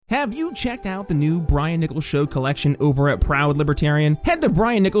Have you checked out the new Brian Nichols Show collection over at Proud Libertarian? Head to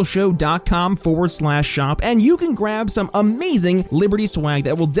briannicholsshow.com/shop and you can grab some amazing Liberty swag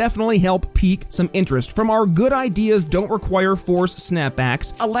that will definitely help pique some interest. From our Good Ideas Don't Require Force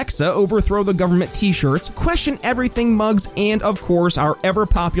snapbacks, Alexa Overthrow the Government t-shirts, Question Everything mugs, and of course our ever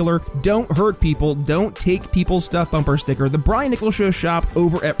popular Don't Hurt People, Don't Take People's Stuff bumper sticker. The Brian Nichols Show shop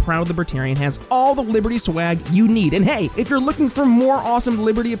over at Proud Libertarian has all the Liberty swag you need. And hey, if you're looking for more awesome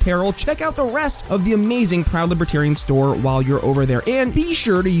Liberty apparel, check out the rest of the amazing Proud Libertarian store while you're over there. And be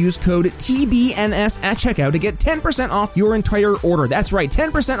sure to use code TBNS at checkout to get 10% off your entire order. That's right,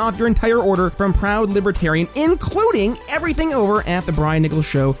 10% off your entire order from Proud Libertarian, including everything over at the Brian Nichols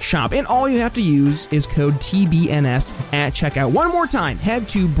Show shop. And all you have to use is code TBNS at checkout. One more time, head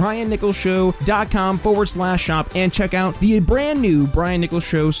to briannicholsshow.com/shop and check out the brand new Brian Nichols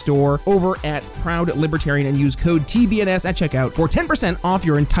Show store over at Proud Libertarian and use code TBNS at checkout for 10% off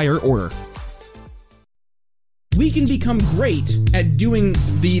your entire order. We can become great at doing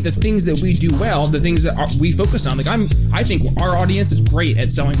the things that we do well, the things that we focus on. Like I think our audience is great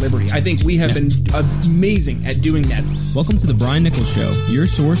at selling liberty. I think we have been amazing at doing that. Welcome to the Brian Nichols Show, your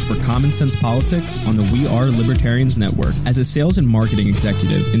source for common sense politics on the We Are Libertarians Network. As a sales and marketing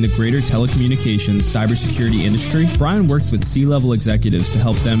executive in the greater telecommunications cybersecurity industry, Brian works with C-level executives to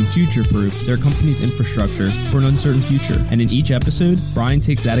help them future-proof their company's infrastructure for an uncertain future. And in each episode, Brian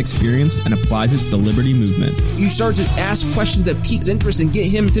takes that experience and applies it to the liberty movement. You start to ask questions that piques interest and get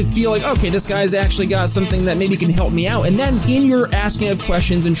him to feel like, okay, this guy's actually got something that maybe can help me out. And then in your asking of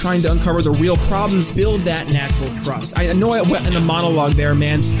questions and trying to uncover the real problems, build that natural trust. I know I went in a monologue there,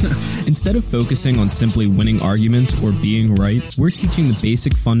 man. Instead of focusing on simply winning arguments or being right, we're teaching the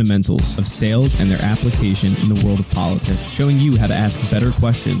basic fundamentals of sales and their application in the world of politics, showing you how to ask better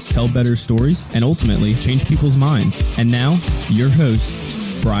questions, tell better stories, and ultimately change people's minds. And now, your host,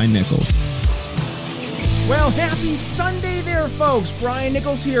 Brian Nichols. Well, happy Sunday there, folks. Brian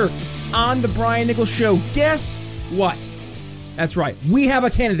Nichols here on the Brian Nichols Show. Guess what? That's right. We have a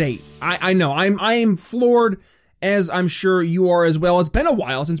candidate. I know. I am floored, as I'm sure you are as well. It's been a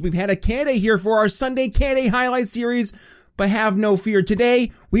while since we've had a candidate here for our Sunday Candidate Highlight Series, but have no fear.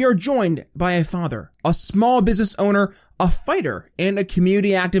 Today, we are joined by a father, a small business owner, a fighter, and a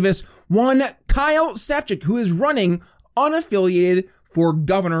community activist, one Kyle Sefcik, who is running unaffiliated for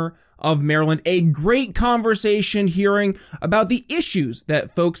governor of Maryland. A great conversation hearing about the issues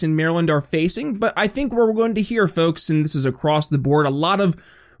that folks in Maryland are facing, but I think we're going to hear, folks, and this is across the board, a lot of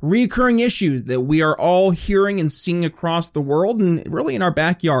recurring issues that we are all hearing and seeing across the world and really in our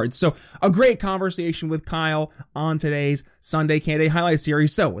backyard. So a great conversation with Kyle on today's Sunday Candidate Highlight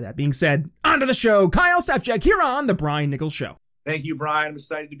Series. So with that being said, on to the show. Kyle Sefcik here on the Brian Nichols Show. Thank you, Brian. I'm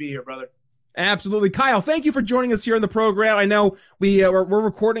excited to be here, brother. Absolutely. Kyle, thank you for joining us here in the program. I know we're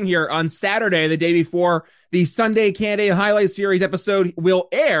recording here on Saturday, the day before the Sunday Candidate Highlight Series episode will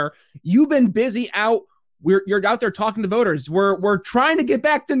air. You've been busy out. You're out there talking to voters. We're trying to get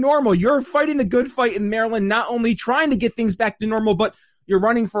back to normal. You're fighting the good fight in Maryland, not only trying to get things back to normal, but you're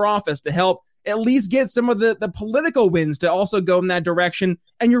running for office to help at least get some of the political wins to also go in that direction.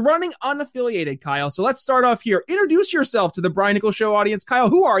 And you're running unaffiliated, Kyle. So let's start off here. Introduce yourself to the Brian Nichols Show audience. Kyle,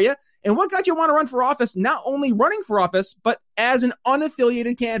 who are you? And what got you want to run for office, not only running for office, but as an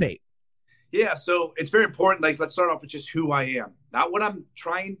unaffiliated candidate? Yeah, so it's very important. Like, let's start off with just who I am, not what I'm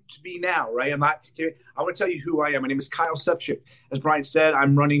trying to be now, right? I want to tell you who I am. My name is Kyle Sefcik. As Brian said,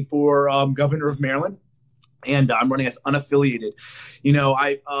 I'm running for governor of Maryland. And I'm running as unaffiliated. You know,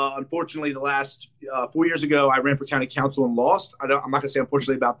 I unfortunately the last 4 years ago, I ran for county council and lost. I'm not going to say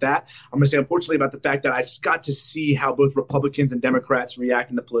unfortunately about that. I'm going to say unfortunately about the fact that I got to see how both Republicans and Democrats react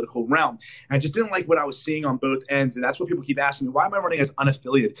in the political realm. And I just didn't like what I was seeing on both ends. And that's what people keep asking me, why am I running as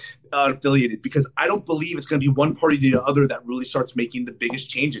unaffiliated? Because I don't believe it's going to be one party to the other that really starts making the biggest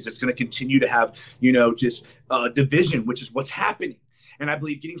changes. It's going to continue to have, just division, which is what's happening. And I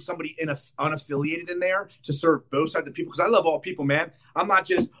believe getting somebody unaffiliated in there to serve both sides of people, because I love all people, man. I'm not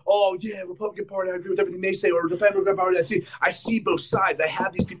just, oh, yeah, Republican Party, I agree with everything they say, or Democratic Party. I see both sides. I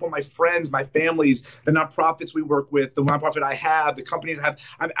have these people, my friends, my families, the nonprofits we work with, the nonprofit I have, the companies I have.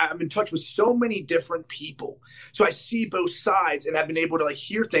 I'm in touch with so many different people. So I see both sides and I've been able to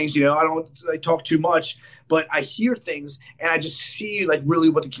hear things. I don't talk too much, but I hear things and I just see really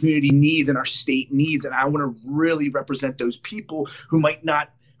what the community needs and our state needs. And I want to really represent those people who might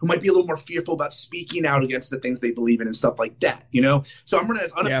be a little more fearful about speaking out against the things they believe in and stuff like that, So I'm running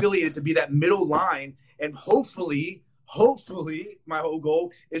as unaffiliated to be that middle line and hopefully hopefully my whole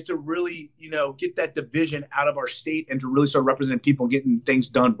goal is to really, get that division out of our state and to really start representing people and getting things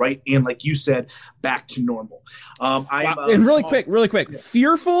done right. And like you said, back to normal. And really quick, yeah.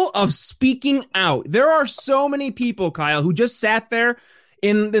 Fearful of speaking out. There are so many people, Kyle, who just sat there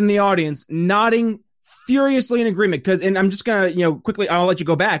in the audience nodding furiously in agreement. And I'm just going to, quickly, I'll let you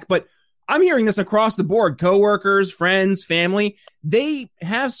go back, but I'm hearing this across the board. Coworkers, friends, family, they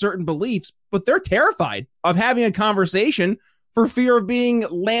have certain beliefs, but they're terrified of having a conversation for fear of being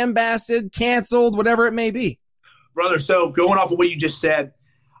lambasted, canceled, whatever it may be. Brother, so going off of what you just said,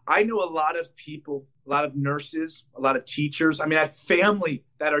 I know a lot of people, a lot of nurses, a lot of teachers. I mean, I have family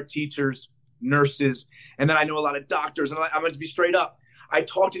that are teachers, nurses, and then I know a lot of doctors. And I'm going to be straight up. I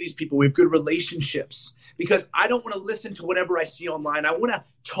talk to these people. We have good relationships because I don't want to listen to whatever I see online. I want to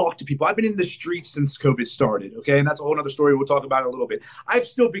talk to people. I've been in the streets since COVID started, okay? And that's a whole other story we'll talk about in a little bit. I've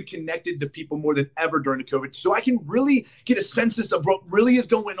still been connected to people more than ever during the COVID, so I can really get a census of what really is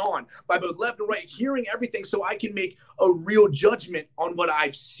going on by both left and right, hearing everything so I can make a real judgment on what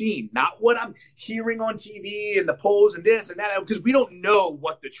I've seen, not what I'm hearing on TV and the polls and this and that, because we don't know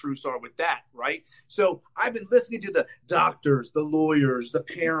what the truths are with that, right? So I've been listening to the doctors, the lawyers, the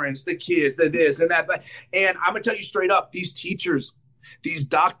parents, the kids, the this and that, and I'm going to tell you straight up, these teachers, these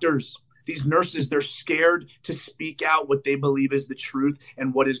doctors, these nurses, they're scared to speak out what they believe is the truth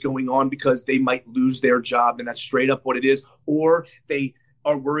and what is going on because they might lose their job. And that's straight up what it is. Or they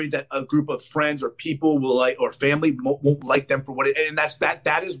are worried that a group of friends or people will or family won't like them for what it is. And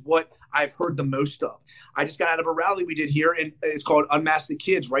that is what I've heard the most of. I just got out of a rally we did here, and it's called Unmask the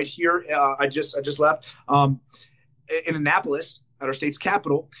Kids right here. I just left in Annapolis, at our state's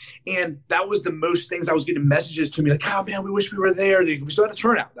capital. And that was the most things I was getting messages to me like, oh man, we wish we were there. We still had a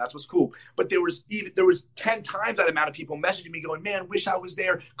turnout. That's what's cool. But there was 10 times that amount of people messaging me going, man, wish I was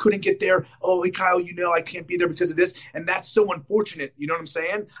there. Couldn't get there. Oh, hey, Kyle, I can't be there because of this. And that's so unfortunate. You know what I'm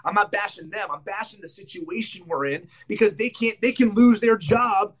saying? I'm not bashing them. I'm bashing the situation we're in because they can lose their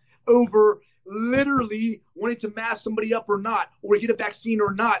job over literally wanting to mask somebody up or not, or get a vaccine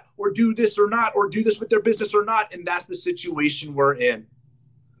or not, or do this or not, or do this with their business or not. And that's the situation we're in.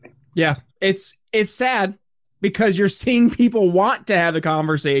 Yeah, it's sad because you're seeing people want to have the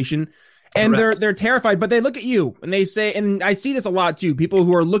conversation and they're terrified, but they look at you and they say, and I see this a lot too, people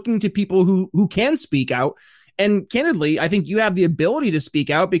who are looking to people who can speak out. And candidly, I think you have the ability to speak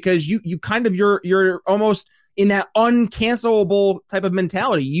out because you kind of, you're almost in that uncancelable type of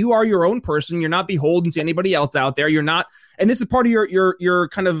mentality. You are your own person. You're not beholden to anybody else out there. You're not, and this is part of your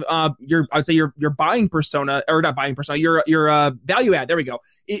kind of, I'd say your buying persona, or not buying persona, your value add. There we go.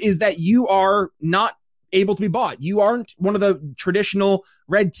 Is that you are not able to be bought. You aren't one of the traditional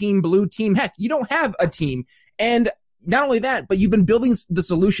red team, blue team. Heck, you don't have a team. And not only that, but you've been building the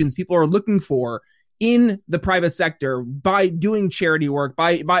solutions people are looking for in the private sector by doing charity work,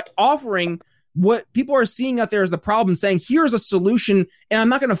 by offering what people are seeing out there as the problem, saying, here's a solution, and I'm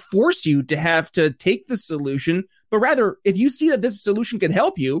not going to force you to have to take the solution, but rather, if you see that this solution can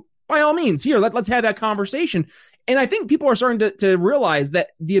help you, by all means, here, let's have that conversation. And I think people are starting to realize that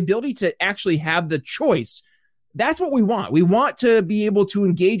the ability to actually have the choice, that's what we want. We want to be able to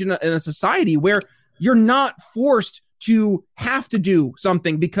engage in a society where you're not forced to have to do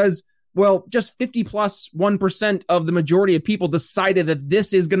something because, well, just 50+1% of the majority of people decided that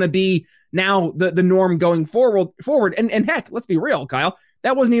this is going to be now the norm going forward. And heck, let's be real, Kyle,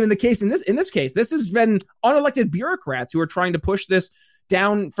 that wasn't even the case in this case. This has been unelected bureaucrats who are trying to push this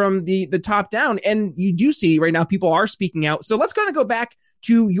down from the top down. And you do see right now people are speaking out. So let's kind of go back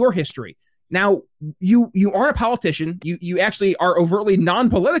to your history. Now, you aren't a politician. You actually are overtly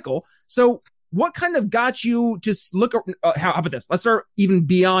non-political. So what kind of got you to look at, how about this? Let's start even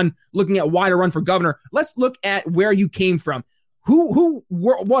beyond looking at why to run for governor. Let's look at where you came from. Who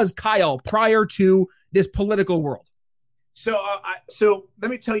was Kyle prior to this political world? So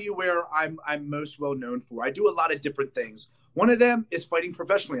let me tell you where I'm most well known for. I do a lot of different things. One of them is fighting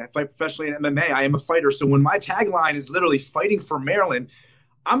professionally. I fight professionally in MMA. I am a fighter. So when my tagline is literally fighting for Maryland,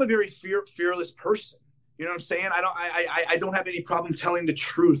 I'm a very fearless person. You know what I'm saying? I don't have any problem telling the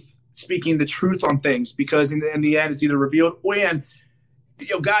truth, speaking the truth on things, because in the end, it's either revealed and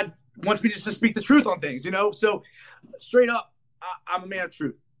God wants me just to speak the truth on things, So straight up, I'm a man of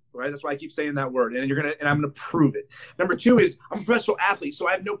truth, right? That's why I keep saying that word, and I'm gonna prove it. Number two is I'm a professional athlete, so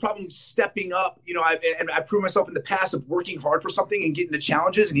I have no problem stepping up. I proved myself in the past of working hard for something and getting the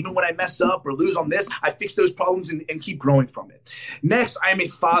challenges, and even when I mess up or lose on this, I fix those problems and keep growing from it. Next, I am a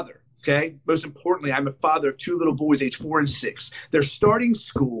father. Okay. Most importantly, I'm a father of 2 little boys, age 4 and 6. They're starting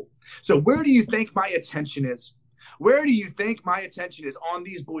school. So where do you think my attention is? Where do you think my attention is? On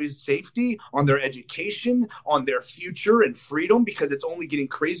these boys' safety, on their education, on their future and freedom, because it's only getting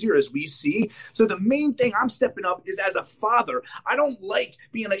crazier as we see. So the main thing I'm stepping up is as a father. I don't like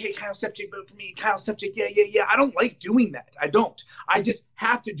being like, hey, Kyle Sefcik, vote for me. Kyle Sefcik, yeah. I don't like doing that. I don't. I just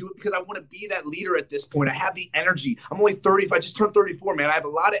have to do it because I want to be that leader at this point. I have the energy. I'm only 30. If I just turned 34, man, I have a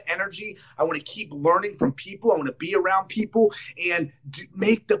lot of energy. I want to keep learning from people. I want to be around people and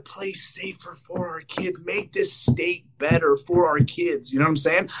make the place safer for our kids. Make this state better for our kids. You know what I'm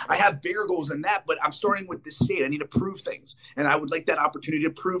saying? I have bigger goals than that, but I'm starting with this state. I need to prove things, and I would like that opportunity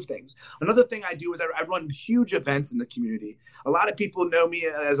to prove things. Another thing I do is I run huge events in the community. A lot of people know me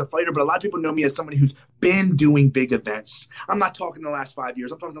as a fighter, but a lot of people know me as somebody who's been doing big events. I'm not talking the last 5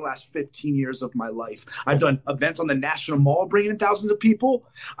 years. I'm talking the last 15 years of my life. I've done events on the National Mall bringing in thousands of people.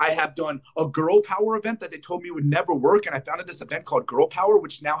 I have done a Girl Power event that they told me would never work, and I founded this event called Girl Power,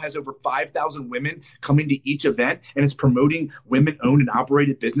 which now has over 5,000 women coming to each event, and it's promoting women-owned and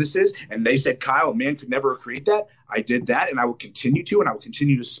operated businesses. And they said, Kyle, a man could never create that. I did that, and I will continue to, and I will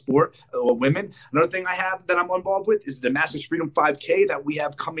continue to support women. Another thing I have that I'm involved with is the Damascus Freedom 5K that we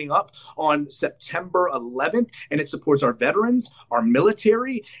have coming up on September 11th, and it supports our veterans, our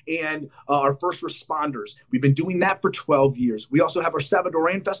military, and our first responders. We've been doing that for 12 years. We also have our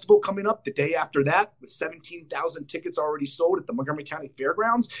Salvadorian Festival coming up the day after that with 17,000 tickets already sold at the Montgomery County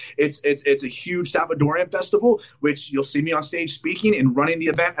Fairgrounds. It's a huge Salvadorian festival, which you'll see me on stage speaking and running the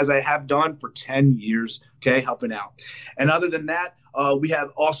event as I have done for 10 years. Okay, helping out. And other than that, we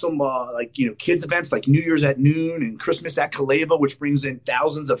have awesome kids events like New Year's at noon and Christmas at Kaleva, which brings in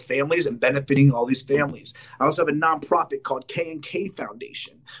thousands of families and benefiting all these families. I also have a nonprofit called K&K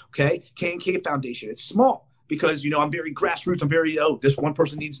Foundation. Okay, K&K Foundation. It's small because, I'm very grassroots. I'm very, this one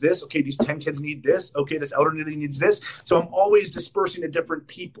person needs this. Okay, these 10 kids need this. Okay, this elderly needs this. So I'm always dispersing to different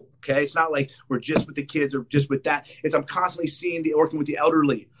people. Okay, it's not like we're just with the kids or just with that. I'm constantly working with the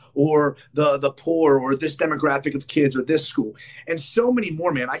elderly, or the poor, or this demographic of kids, or this school, and so many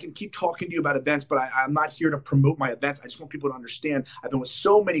more, man. I can keep talking to you about events, but I'm not here to promote my events. I just want people to understand I've been with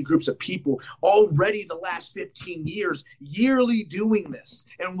so many groups of people already the last 15 years, yearly doing this,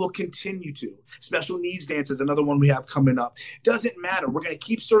 and will continue to. Special Needs Dance is another one we have coming up. Doesn't matter. We're going to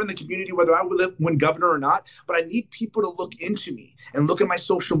keep serving the community, whether I win governor or not, but I need people to look into me and look at my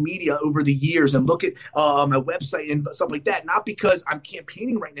social media over the years and look at my website and stuff like that, not because I'm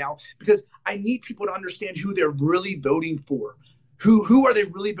campaigning right now, because I need people to understand who they're really voting for. Who are they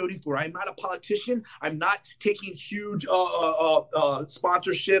really voting for? I'm not a politician. I'm not taking huge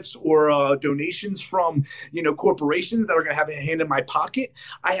sponsorships or donations from corporations that are going to have a hand in my pocket.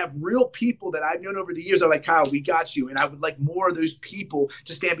 I have real people that I've known over the years that are like, Kyle, we got you. And I would like more of those people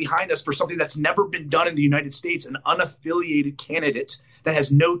to stand behind us for something that's never been done in the United States, an unaffiliated candidate that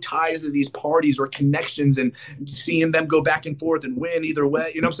has no ties to these parties or connections, and seeing them go back and forth and win either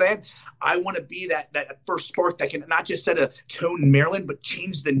way. You know what I'm saying? I want to be that first spark that can not just set a tone in Maryland, but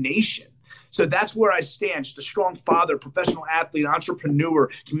change the nation. So that's where I stand, just a strong father, professional athlete,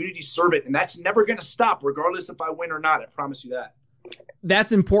 entrepreneur, community servant. And that's never going to stop, regardless if I win or not. I promise you that.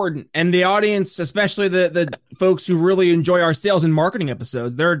 That's important. And the audience, especially the folks who really enjoy our sales and marketing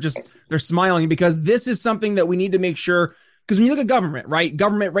episodes, they're smiling, because this is something that we need to make sure. Because when you look at government, right?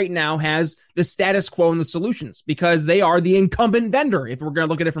 Government right now has the status quo and the solutions because they are the incumbent vendor, if we're going to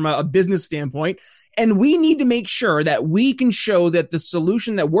look at it from a business standpoint. And we need to make sure that we can show that the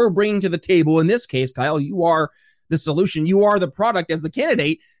solution that we're bringing to the table, in this case, Kyle, you are the solution. You are the product as the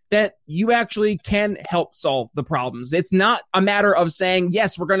candidate, that you actually can help solve the problems. It's not a matter of saying,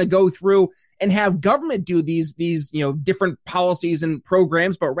 yes, we're going to go through and have government do these different policies and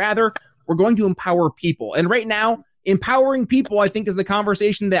programs, but rather we're going to empower people. And right now, empowering people, I think, is the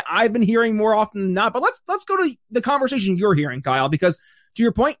conversation that I've been hearing more often than not. But let's go to the conversation you're hearing, Kyle, because to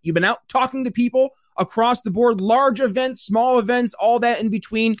your point, you've been out talking to people across the board, large events, small events, all that in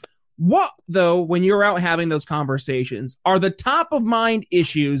between. What, though, when you're out having those conversations, are the top of mind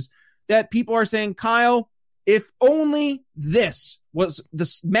issues that people are saying, Kyle, if only this was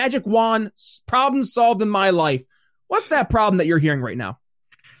the magic wand, problem solved in my life? What's that problem that you're hearing right now?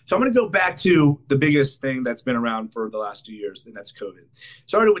 So I'm going to go back to the biggest thing that's been around for the last 2 years, and that's COVID.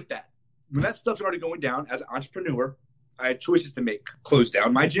 Started with that. When that stuff started going down, as an entrepreneur, I had choices to make. Close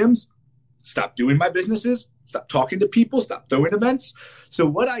down my gyms, stop doing my businesses, stop talking to people, stop throwing events. So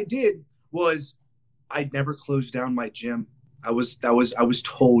what I did was I never closed down my gym. I was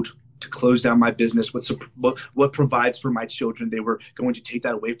told to close down my business. What provides for my children? They were going to take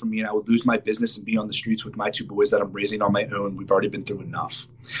that away from me, and I would lose my business and be on the streets with my two boys that I'm raising on my own. We've already been through enough.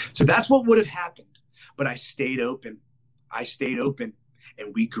 So that's what would have happened. But I stayed open.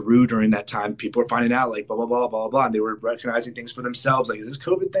 And we grew during that time. People were finding out like blah, blah, blah, blah, blah. And they were recognizing things for themselves. Like, is this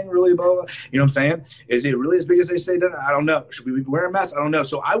COVID thing really blah, blah, blah? You know what I'm saying? Is it really as big as they say? I don't know. Should we be wearing masks? I don't know.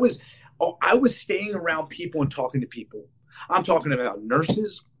 So I was staying around people and talking to people. I'm talking about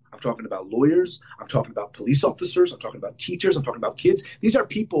nurses. I'm talking about lawyers. I'm talking about police officers. I'm talking about teachers. I'm talking about kids. These are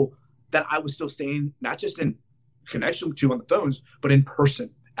people that I was still staying, not just in connection to on the phones, but in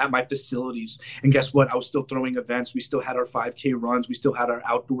person at my facilities. And guess what? I was still throwing events. We still had our 5K runs. We still had our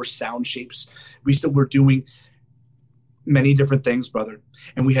outdoor sound shapes. We still were doing many different things, brother.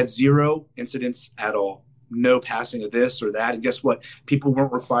 And we had 0 incidents at all. No passing of this or that. And guess what? People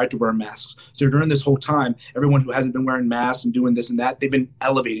weren't required to wear masks. So during this whole time, everyone who hasn't been wearing masks and doing this and that, they've been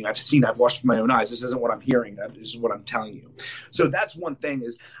elevating. I've watched with my own eyes. This isn't what I'm hearing. This is what I'm telling you. So that's one thing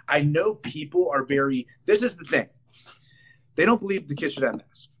is I know people are this is the thing. They don't believe the kids should have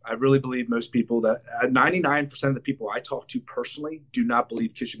masks. I really believe most people that 99% of the people I talk to personally do not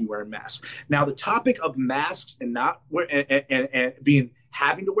believe kids should be wearing masks. Now, the topic of masks and not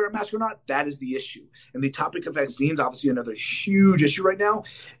having to wear a mask or not, that is the issue. And the topic of vaccines, obviously another huge issue right now.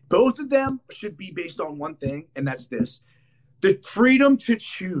 Both of them should be based on one thing, and that's this. The freedom to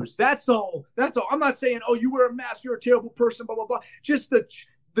choose. That's all. I'm not saying, oh, you wear a mask, you're a terrible person, blah, blah, blah. Just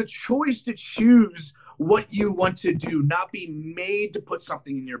the choice to choose what you want to do, not be made to put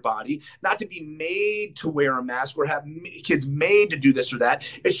something in your body, not to be made to wear a mask or have kids made to do this or that.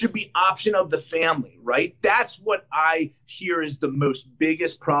 It should be option of the family, right? That's what I hear is the most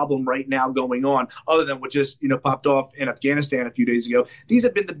biggest problem right now going on, other than what just, popped off in Afghanistan a few days ago. These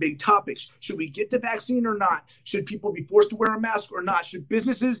have been the big topics. Should we get the vaccine or not? Should people be forced to wear a mask or not? Should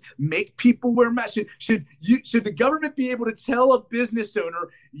businesses make people wear masks? Should the government be able to tell a business owner,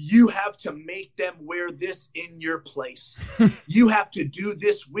 you have to make them wear this in your place. You have to do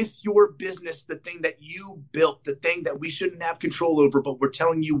this with your business, the thing that you built, the thing that we shouldn't have control over, but we're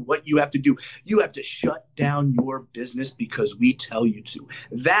telling you what you have to do. You have to shut down your business because we tell you to.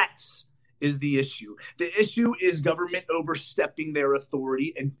 That is the issue. The issue is government overstepping their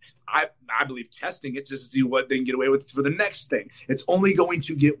authority, and I believe testing it just to see what they can get away with for the next thing. It's only going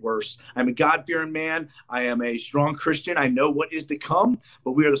to get worse. I'm a God-fearing man. I am a strong Christian. I know what is to come,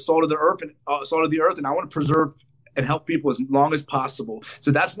 but we are the salt of the earth, and I want to preserve and help people as long as possible.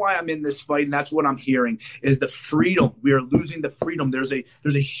 So that's why I'm in this fight, and that's what I'm hearing is the freedom. We are losing the freedom. There's a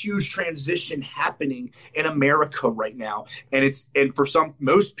huge transition happening in America right now, and for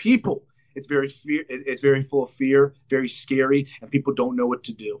most people, it's very full of fear, very scary, and people don't know what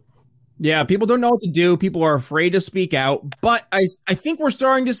to do. Yeah, people don't know what to do. People are afraid to speak out. But I think we're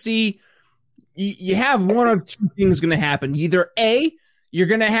starting to see you have one of two things going to happen. Either A, you're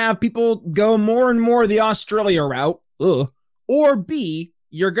going to have people go more and more the Australia route, or B,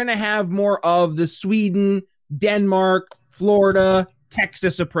 you're going to have more of the Sweden, Denmark, Florida,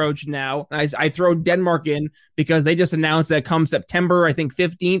 Texas approach now. I throw Denmark in because they just announced that come September, I think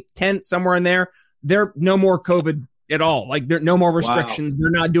 15th, 10th, somewhere in there, there no more COVID at all. Like there no more restrictions. Wow.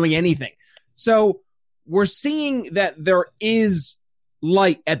 They're not doing anything. So we're seeing that there is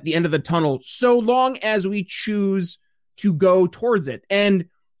light at the end of the tunnel so long as we choose to go towards it. And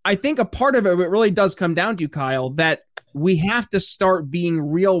I think a part of it really does come down to, Kyle, that we have to start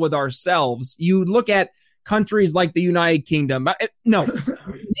being real with ourselves. You look at countries like the United Kingdom. No,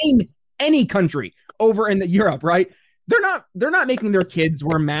 name any country over in Europe, right? They're not making their kids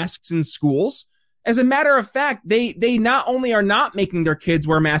wear masks in schools. As a matter of fact, they not only are not making their kids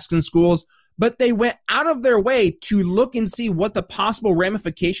wear masks in schools, but they went out of their way to look and see what the possible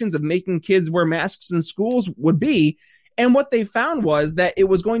ramifications of making kids wear masks in schools would be. And what they found was that it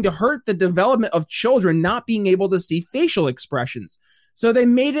was going to hurt the development of children not being able to see facial expressions. So they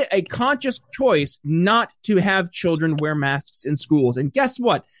made it a conscious choice not to have children wear masks in schools. And guess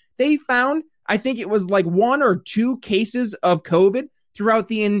what? They found, I think it was like 1 or 2 cases of COVID throughout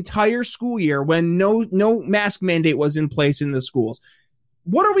the entire school year when no mask mandate was in place in the schools.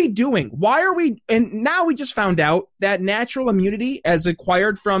 What are we doing? Why are we? And now we just found out that natural immunity, as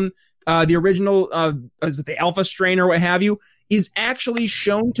acquired from the original, is it the alpha strain or what have you, is actually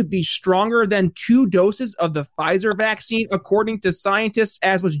shown to be stronger than 2 doses of the Pfizer vaccine, according to scientists,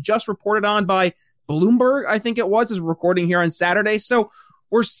 as was just reported on by Bloomberg, I think it was, is recording here on Saturday. So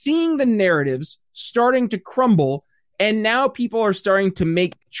we're seeing the narratives starting to crumble, and now people are starting to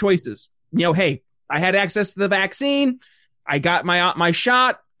make choices. Hey, I had access to the vaccine. I got my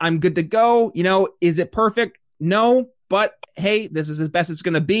shot. I'm good to go. Is it perfect? No, but hey, this is as best it's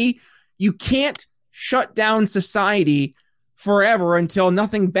going to be. You can't shut down society forever until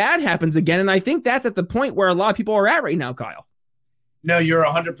nothing bad happens again. And I think that's at the point where a lot of people are at right now, Kyle. No, you're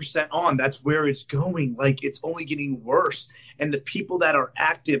 100% on. That's where it's going. Like, it's only getting worse. And the people that are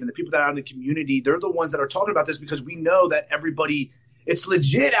active and the people that are in the community, they're the ones that are talking about this because we know that everybody, it's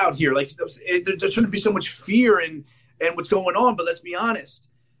legit out here. Like there's trying to be so much fear and what's going on. But let's be honest,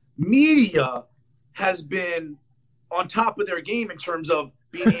 media has been on top of their game in terms of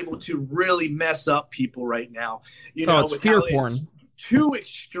being able to really mess up people right now. You know, it's fear porn. Two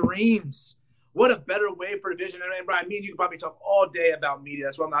extremes. What a better way for division. And Brian, me and you can probably talk all day about media.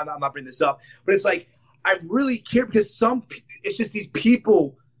 That's why I'm not bringing this up. But it's like, I really care because it's just these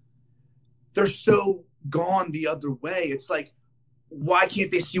people, they're so gone the other way. It's like, why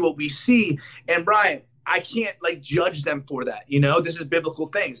can't they see what we see? And Brian, I can't like judge them for that. You know, this is biblical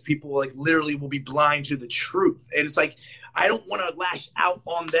things. People like literally will be blind to the truth. And it's like, I don't want to lash out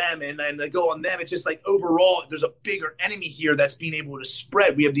on them and go on them. It's just like overall, there's a bigger enemy here that's being able to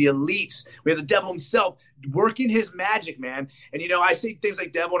spread. We have the elites. We have the devil himself working his magic, man. And, you know, I say things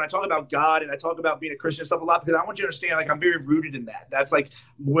like devil and I talk about God and I talk about being a Christian and stuff a lot because I want you to understand, like, I'm very rooted in that. That's like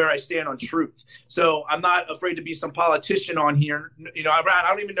where I stand on truth. So I'm not afraid to be some politician on here. You know, I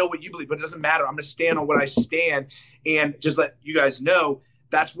don't even know what you believe, but it doesn't matter. I'm going to stand on what I stand and just let you guys know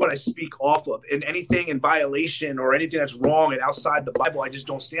that's what I speak off of. And anything in violation or anything that's wrong and outside the Bible, I just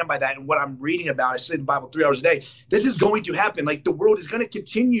don't stand by that. And what I'm reading about, I study the Bible 3 hours a day. This is going to happen. Like the world is going to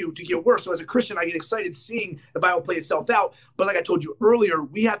continue to get worse. So as a Christian, I get excited seeing the Bible play itself out. But like I told you earlier,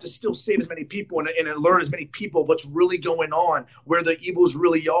 we have to still save as many people and alert as many people of what's really going on, where the evils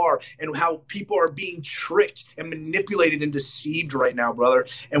really are, and how people are being tricked and manipulated and deceived right now, brother.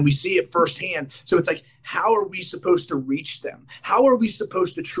 And we see it firsthand. So it's like, how are we supposed to reach them? How are we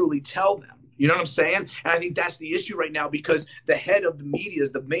supposed to truly tell them? You know what I'm saying? And I think that's the issue right now because the head of the media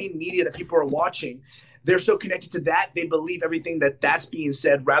is the main media that people are watching. They're so connected to that. They believe everything that's being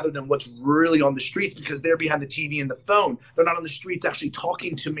said rather than what's really on the streets because they're behind the TV and the phone. They're not on the streets actually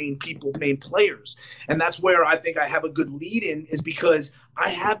talking to main people, main players. And that's where I think I have a good lead in is because I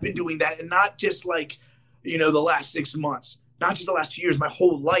have been doing that and not just like, you know, the last 6 months. Not just the last 2 years, my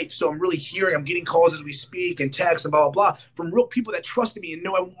whole life. So I'm really I'm getting calls as we speak and texts and blah, blah, blah from real people that trusted me and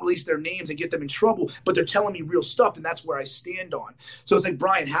know I won't release their names and get them in trouble, but they're telling me real stuff and that's where I stand on. So it's like,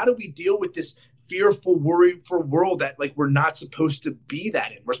 Brian, how do we deal with this fearful, worryful world that like we're not supposed to be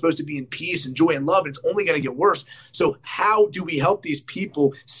that in? We're supposed to be in peace and joy and love, and it's only going to get worse. So how do we help these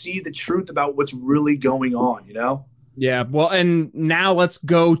people see the truth about what's really going on, you know? Yeah, well, and now let's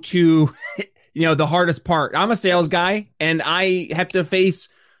go to... you know, the hardest part. I'm a sales guy and I have to face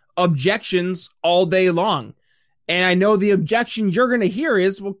objections all day long. And I know the objection you're going to hear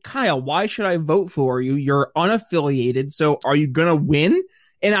is, well, Kyle, why should I vote for you? You're unaffiliated. So are you going to win?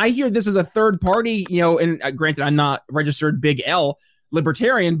 And I hear this as a third party, you know, and granted, I'm not registered big L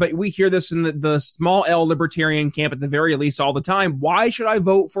libertarian, but we hear this in the small L libertarian camp at the very least all the time. Why should I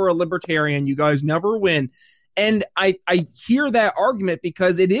vote for a libertarian? You guys never win. And I hear that argument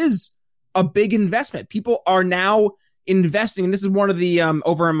because it is a big investment. People are now investing. And this is one of the,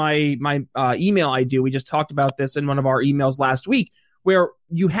 over in my email I do, we just talked about this in one of our emails last week, where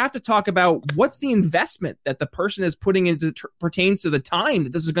you have to talk about what's the investment that the person is putting into pertains to the time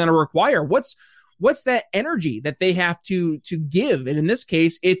that this is going to require. What's that energy that they have to give? And in this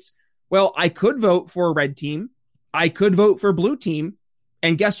case, it's, well, I could vote for a red team. I could vote for blue team.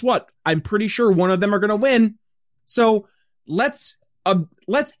 And guess what? I'm pretty sure one of them are going to win. So let's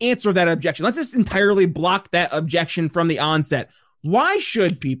answer that objection. Let's just entirely block that objection from the onset. Why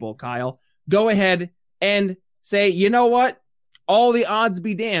should people, Kyle, go ahead and say, you know what? All the odds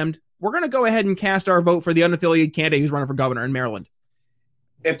be damned. We're going to go ahead and cast our vote for the unaffiliated candidate who's running for governor in Maryland.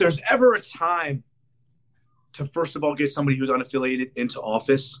 If there's ever a time to, first of all, get somebody who's unaffiliated into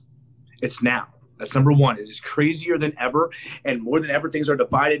office, it's now. That's number one. It is crazier than ever. And more than ever, things are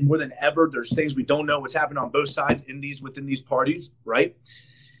divided. More than ever, there's things we don't know what's happening on both sides within these parties, right?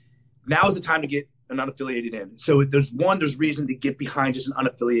 Now is the time to get an unaffiliated in. So there's reason to get behind just an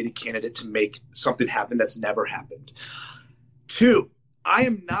unaffiliated candidate to make something happen that's never happened. Two, I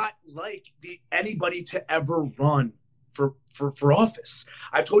am not like anybody to ever run for office.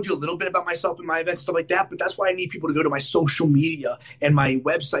 I've told you a little bit about myself and my events, stuff like that, but that's why I need people to go to my social media and my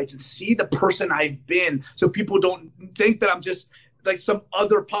websites and see the person I've been, so people don't think that I'm just like some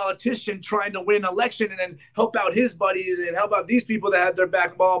other politician trying to win an election and then help out his buddies and help out these people that have their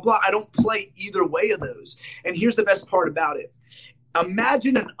back, blah, blah, blah. I don't play either way of those. And here's the best part about it.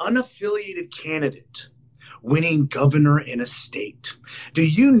 Imagine an unaffiliated candidate winning governor in a state. Do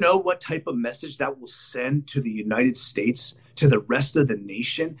you know what type of message that will send to the United States, to the rest of the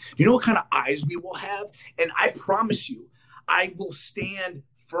nation? You know what kind of eyes we will have? And I promise you, I will stand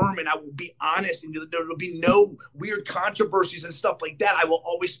firm and I will be honest, and there will be no weird controversies and stuff like that. I will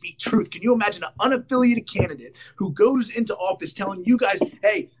always speak truth. Can you imagine an unaffiliated candidate who goes into office telling you guys,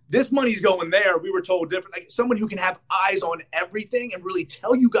 hey, this money's going there, we were told different, like someone who can have eyes on everything and really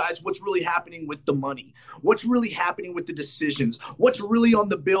tell you guys what's really happening with the money, what's really happening with the decisions, what's really on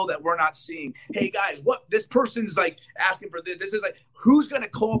the bill that we're not seeing. Hey guys, what this person's like asking for this is like, who's going to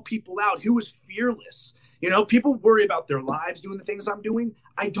call people out? Who is fearless? You know, people worry about their lives doing the things I'm doing.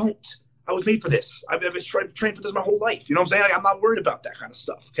 I don't. I was made for this. I've been trained for this my whole life. You know what I'm saying? Like, I'm not worried about that kind of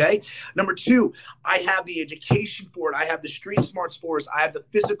stuff, okay? Number two, I have the education for it. I have the street smarts for it. I have the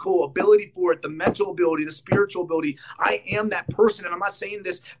physical ability for it, the mental ability, the spiritual ability. I am that person, and I'm not saying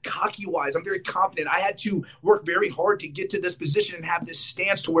this cocky-wise. I'm very confident. I had to work very hard to get to this position and have this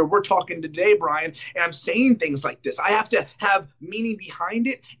stance to where we're talking today, Brian, and I'm saying things like this. I have to have meaning behind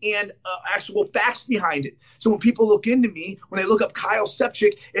it and actual facts behind it. So when people look into me, when they look up Kyle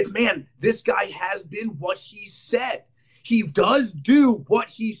Sefcik, it's, man, this guy has been what he said. He does do what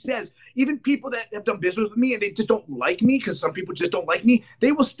he says. Even people that have done business with me and they just don't like me, because some people just don't like me,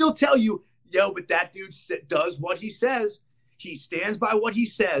 they will still tell you, yo, but that dude does what he says. He stands by what he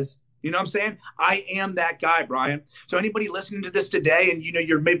says. You know what I'm saying? I am that guy, Brian. So anybody listening to this today and, you know,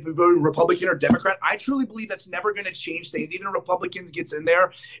 you're maybe voting Republican or Democrat, I truly believe that's never going to change things. Even if Republicans gets in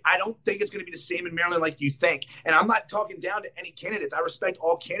there, I don't think it's going to be the same in Maryland like you think. And I'm not talking down to any candidates. I respect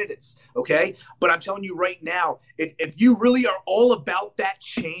all candidates, okay? But I'm telling you right now, if you really are all about that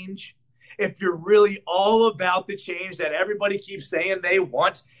change, if you're really all about the change that everybody keeps saying they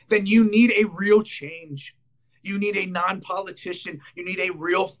want, then you need a real change. You need a non-politician. You need a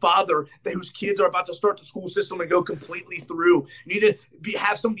real father whose kids are about to start the school system and go completely through. You need to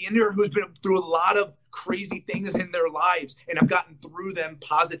have somebody in there who's been through a lot of crazy things in their lives and have gotten through them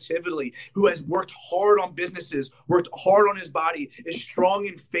positively, who has worked hard on businesses, worked hard on his body, is strong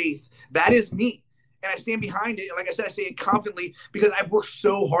in faith. That is me. And I stand behind it. Like I said, I say it confidently because I've worked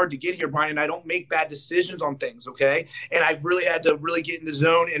so hard to get here, Brian, and I don't make bad decisions on things, okay? And I really had to really get in the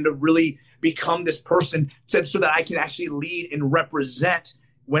zone and to really become this person so that I can actually lead and represent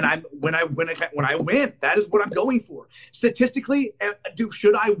when I win. That is what I'm going for. Statistically,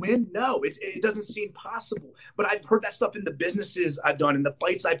 should I win? No, it doesn't seem possible. But I've heard that stuff in the businesses I've done, in the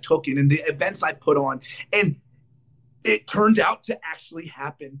fights I've taken, in the events I've put on, and it turned out to actually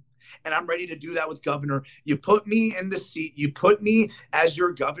happen. And I'm ready to do that with governor. You put me in the seat, you put me as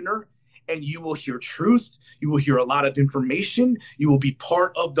your governor, and you will hear truth. You will hear a lot of information. You will be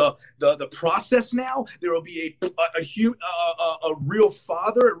part of the process now. There will be a real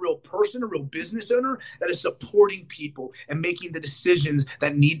father, a real person, a real business owner that is supporting people and making the decisions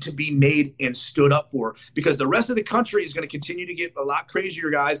that need to be made and stood up for. Because the rest of the country is going to continue to get a lot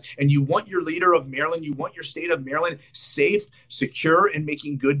crazier, guys. And you want your leader of Maryland, you want your state of Maryland safe, secure, and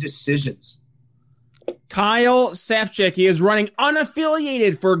making good decisions. Kyle Sefcik, he is running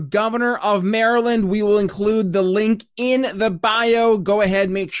unaffiliated for governor of Maryland. We will include the link in the bio. Go ahead,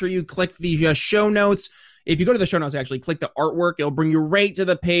 make sure you click the show notes. If you go to the show notes, actually click the artwork. It'll bring you right to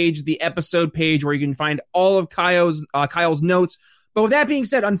the page, the episode page, where you can find all of Kyle's notes. But with that being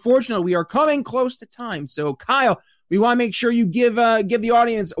said, unfortunately, we are coming close to time. So, Kyle, we want to make sure you give the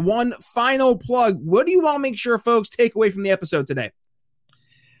audience one final plug. What do you want to make sure folks take away from the episode today?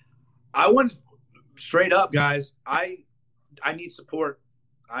 Straight up, guys, I need support.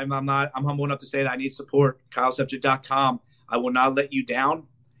 I'm humble enough to say that I need support. KyleSefcik.com. I will not let you down.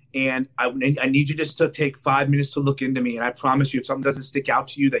 And I need you just to take 5 minutes to look into me. And I promise you, if something doesn't stick out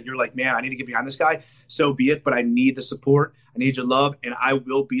to you that you're like, man, I need to get behind this guy, so be it. But I need the support. I need your love. And I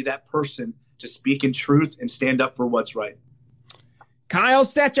will be that person to speak in truth and stand up for what's right. Kyle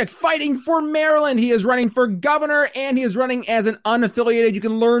Sefcik fighting for Maryland. He is running for governor and he is running as an unaffiliated. You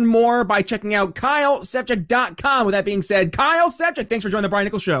can learn more by checking out KyleSefcik.com. With that being said, Kyle Sefcik, thanks for joining the Brian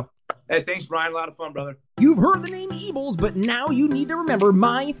Nichols Show. Hey, thanks, Brian. A lot of fun, brother. You've heard the name Ebles, but now you need to remember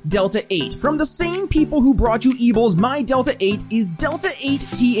My Delta 8. From the same people who brought you Ebles, My Delta 8 is Delta 8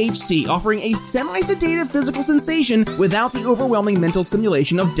 THC, offering a semi-sedative physical sensation without the overwhelming mental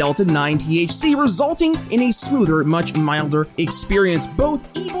stimulation of Delta 9 THC, resulting in a smoother, much milder experience.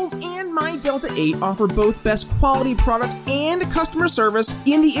 Both Ebles and My Delta 8 offer both best quality product and customer service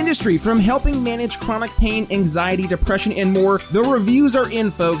in the industry, from helping manage chronic pain, anxiety, depression, and more. The reviews are in,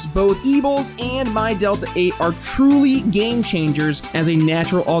 folks. Both Ebles and My Delta 8 are truly game changers as a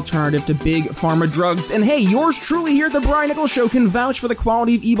natural alternative to big pharma drugs. And hey, yours truly here at the Brian Nichols Show can vouch for the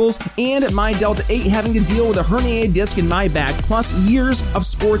quality of Ebles and My Delta 8, having to deal with a herniated disc in my back, plus years of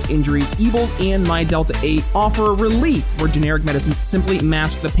sports injuries. Ebles and My Delta 8 offer relief where generic medicines simply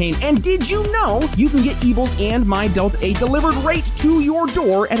mask the pain. And did you know you can get Ebles and My Delta 8 delivered right to your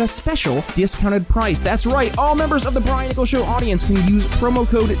door at a special discounted price? That's right, all members of the Brian Nichols Show audience can use promo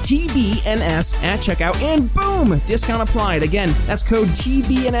code TBNS at checkout, and boom, discount applied. Again, that's code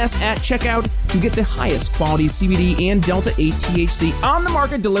TBNS at checkout to get the highest quality CBD and Delta 8 THC on the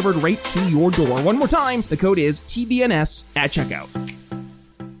market delivered right to your door. One more time, the code is TBNS at checkout.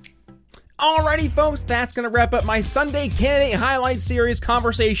 Alrighty, folks, that's going to wrap up my Sunday Candidate Highlight Series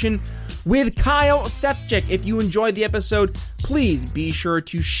conversation with Kyle Sefcik. If you enjoyed the episode, please be sure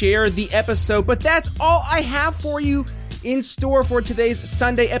to share the episode. But that's all I have for you in store for today's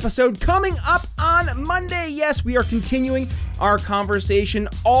Sunday episode. Coming up on Monday, yes, we are continuing our conversation,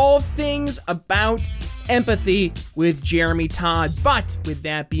 all things about empathy with Jeremy Todd. But with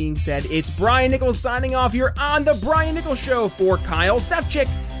that being said, it's Brian Nichols signing off here on The Brian Nichols Show for Kyle Sefcik.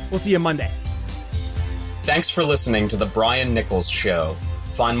 We'll see you Monday. Thanks for listening to The Brian Nichols Show.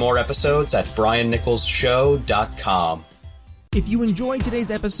 Find more episodes at briannicholsshow.com. If you enjoyed today's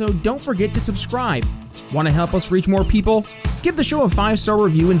episode, don't forget to subscribe. Want to help us reach more people? Give the show a 5-star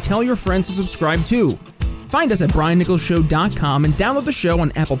review and tell your friends to subscribe too. Find us at briannicholsshow.com and download the show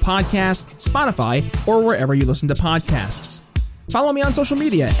on Apple Podcasts, Spotify, or wherever you listen to podcasts. Follow me on social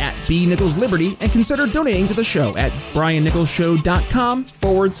media at bnicholsliberty and consider donating to the show at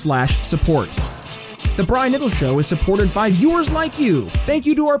briannicholsshow.com/support. The Brian Nichols Show is supported by viewers like you. Thank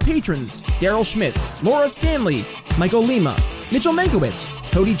you to our patrons, Daryl Schmitz, Laura Stanley, Michael Lima, Mitchell Mankiewicz,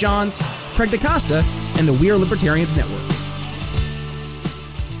 Cody Johns, Craig DaCosta, and the We Are Libertarians Network.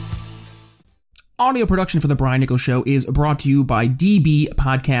 Audio production for The Brian Nichols Show is brought to you by DB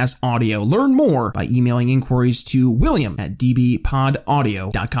Podcast Audio. Learn more by emailing inquiries to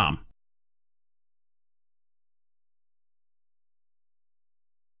william@dbpodaudio.com.